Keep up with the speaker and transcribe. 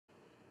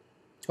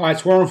Hi,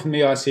 it's Warren from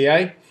the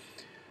ICA.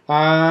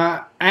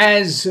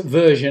 As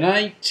version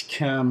 8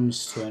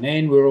 comes to an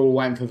end, we're all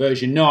waiting for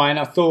version 9,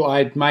 I thought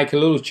I'd make a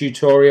little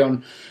tutorial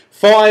on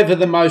 5 of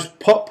the most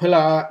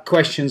popular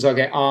questions I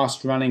get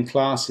asked running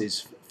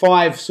classes.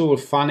 5 sort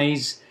of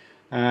funnies,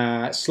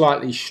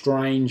 slightly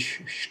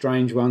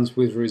strange ones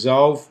with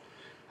Resolve,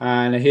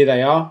 and here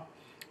they are.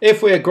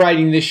 If we're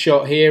grading this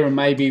shot here and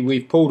maybe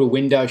we've pulled a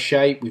window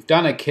shape, we've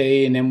done a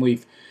key and then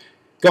we've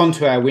gone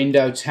to our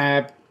window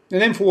tab,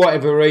 and then for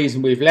whatever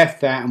reason we've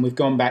left that and we've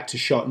gone back to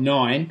shot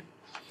 9.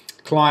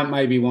 Client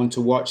maybe want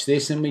to watch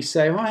this and we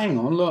say, oh, hang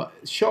on, look,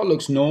 the shot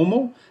looks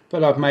normal,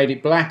 but I've made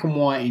it black and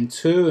white in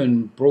 2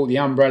 and brought the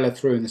umbrella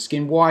through in the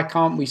skin. Why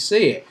can't we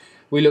see it?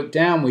 We look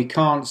down, we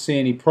can't see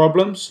any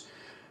problems.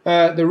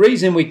 The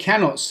reason we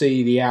cannot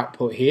see the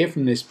output here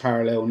from this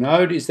parallel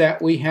node is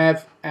that we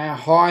have our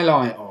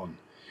highlight on.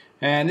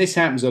 And this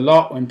happens a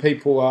lot when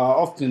people are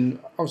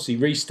obviously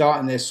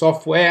restarting their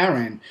software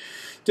and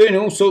doing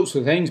all sorts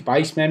of things,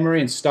 base memory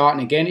and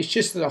starting again. It's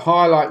just that the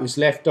highlight was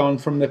left on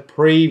from the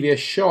previous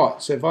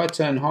shot. So if I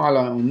turn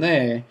highlight on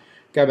there,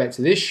 go back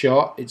to this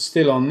shot, it's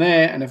still on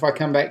there, and if I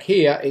come back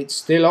here, it's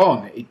still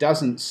on. It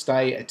doesn't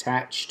stay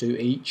attached to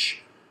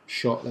each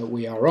shot that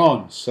we are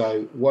on.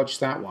 So watch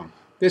that one.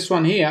 This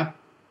one here,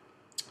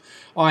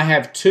 I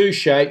have 2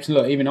 shapes.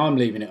 Look, even I'm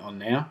leaving it on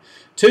now.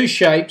 2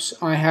 shapes.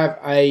 I have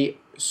a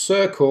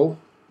circle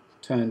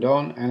turned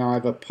on and I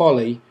have a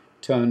poly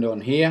turned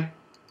on here.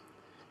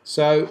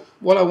 So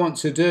what I want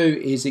to do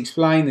is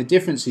explain the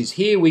differences.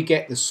 Here we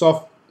get the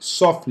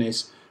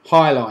softness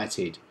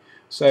highlighted.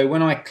 So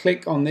when I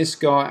click on this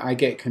guy, I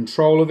get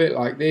control of it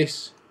like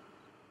this.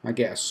 I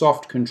get a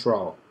soft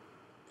control.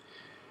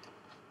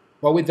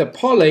 But with the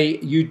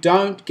poly, you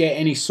don't get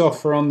any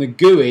software on the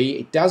GUI.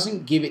 It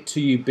doesn't give it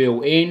to you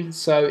built in.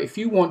 So if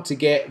you want to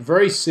get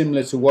very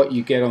similar to what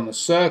you get on the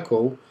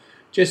circle,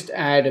 just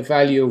add a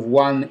value of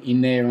 1 in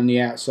there on the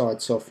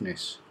outside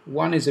softness.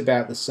 1 is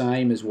about the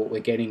same as what we're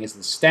getting as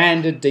the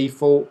standard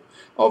default.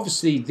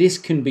 Obviously this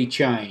can be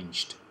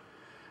changed.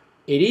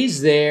 It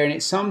is there and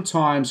it's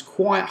sometimes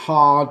quite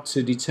hard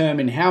to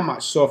determine how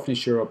much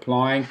softness you're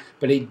applying,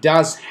 but it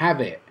does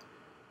have it.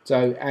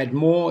 So add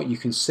more, you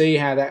can see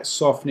how that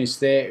softness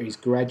there is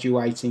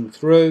graduating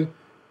through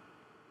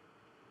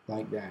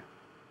like that.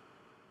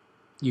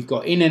 You've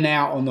got in and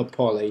out on the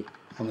poly.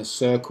 On the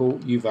circle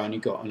you've only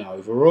got an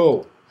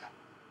overall.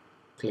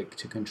 Click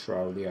to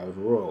control the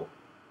overall.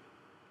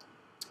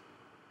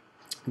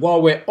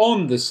 While we're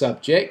on the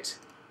subject,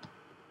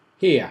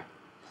 here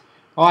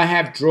I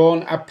have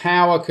drawn a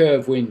power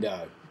curve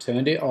window.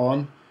 Turned it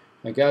on.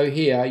 I go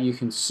here, you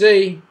can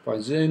see if I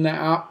zoom that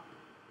up,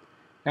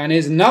 and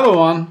here's another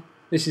one.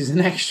 This is an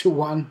extra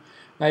one.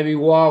 Maybe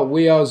while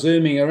we are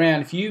zooming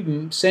around, if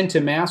you center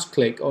mouse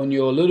click on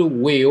your little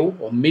wheel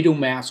or middle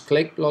mouse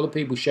click, a lot of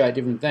people show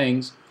different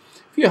things.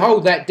 If you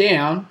hold that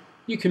down,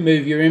 you can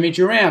move your image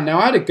around. Now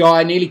I had a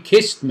guy nearly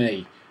kissed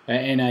me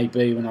at NAB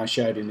when I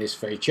showed him this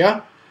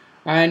feature,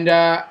 and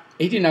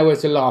he didn't know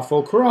whether to laugh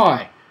or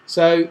cry.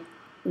 So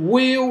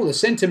wheel, the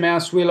center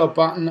mouse wheel or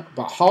button,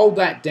 but hold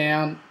that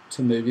down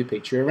to move your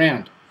picture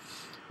around.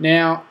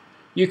 Now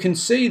you can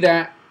see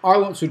that I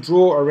want to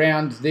draw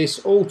around this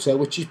altar,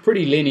 which is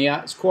pretty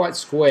linear. It's quite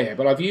square,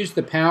 but I've used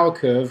the power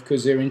curve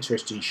because they're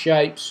interesting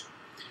shapes.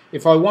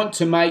 If I want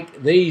to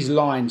make these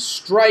lines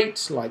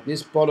straight, like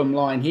this bottom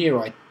line here,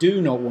 I do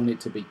not want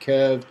it to be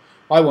curved.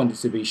 I want it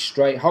to be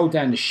straight. Hold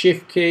down the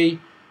Shift key,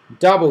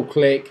 double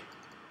click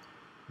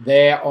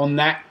there on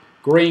that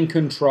green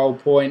control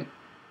point,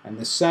 and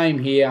the same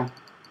here.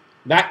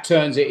 That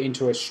turns it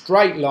into a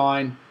straight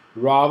line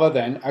rather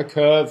than a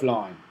curved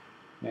line.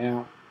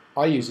 Now,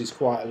 I use this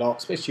quite a lot,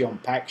 especially on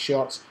pack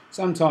shots.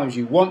 Sometimes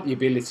you want the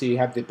ability to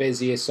have the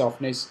Bezier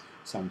softness,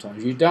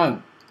 sometimes you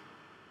don't.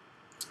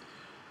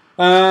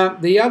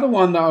 The other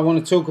one that I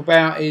want to talk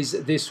about is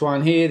this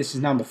one here. This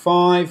is number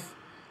 5.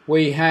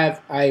 We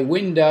have a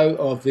window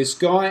of this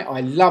guy.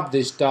 I love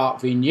this dark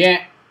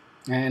vignette,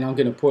 and I'm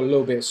going to put a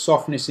little bit of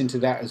softness into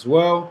that as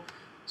well.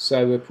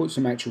 So we'll put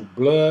some actual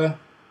blur.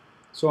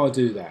 So I'll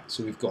do that.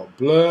 So we've got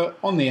blur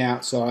on the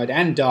outside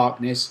and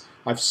darkness.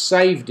 I've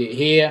saved it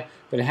here,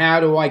 but how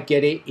do I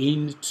get it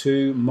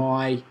into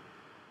my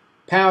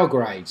power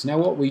grades? Now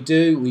what we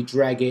do, we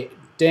drag it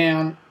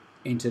down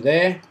into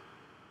there.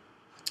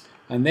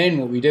 And then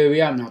what we do,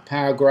 we open up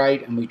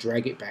Powergrade and we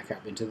drag it back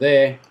up into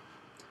there.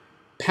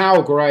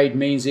 Powergrade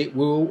means it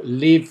will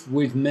live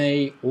with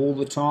me all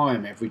the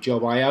time. Every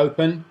job I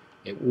open,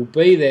 it will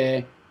be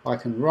there. I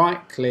can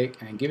right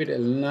click and give it a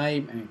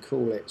name and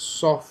call it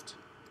soft.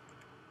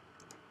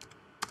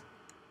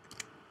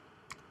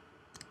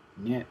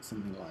 Yeah,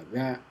 something like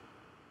that.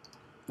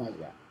 Like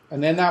that.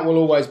 And then that will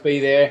always be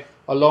there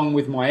along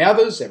with my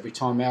others. Every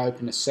time I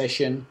open a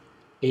session,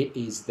 it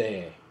is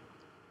there.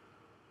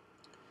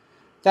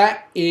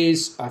 That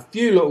is a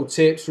few little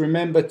tips.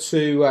 Remember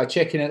to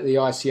check in at the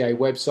ICA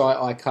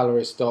website,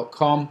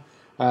 iColorist.com,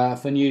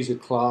 for news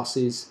of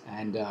classes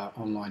and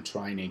online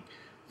training.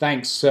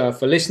 Thanks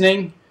for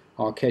listening.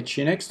 I'll catch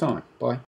you next time. Bye.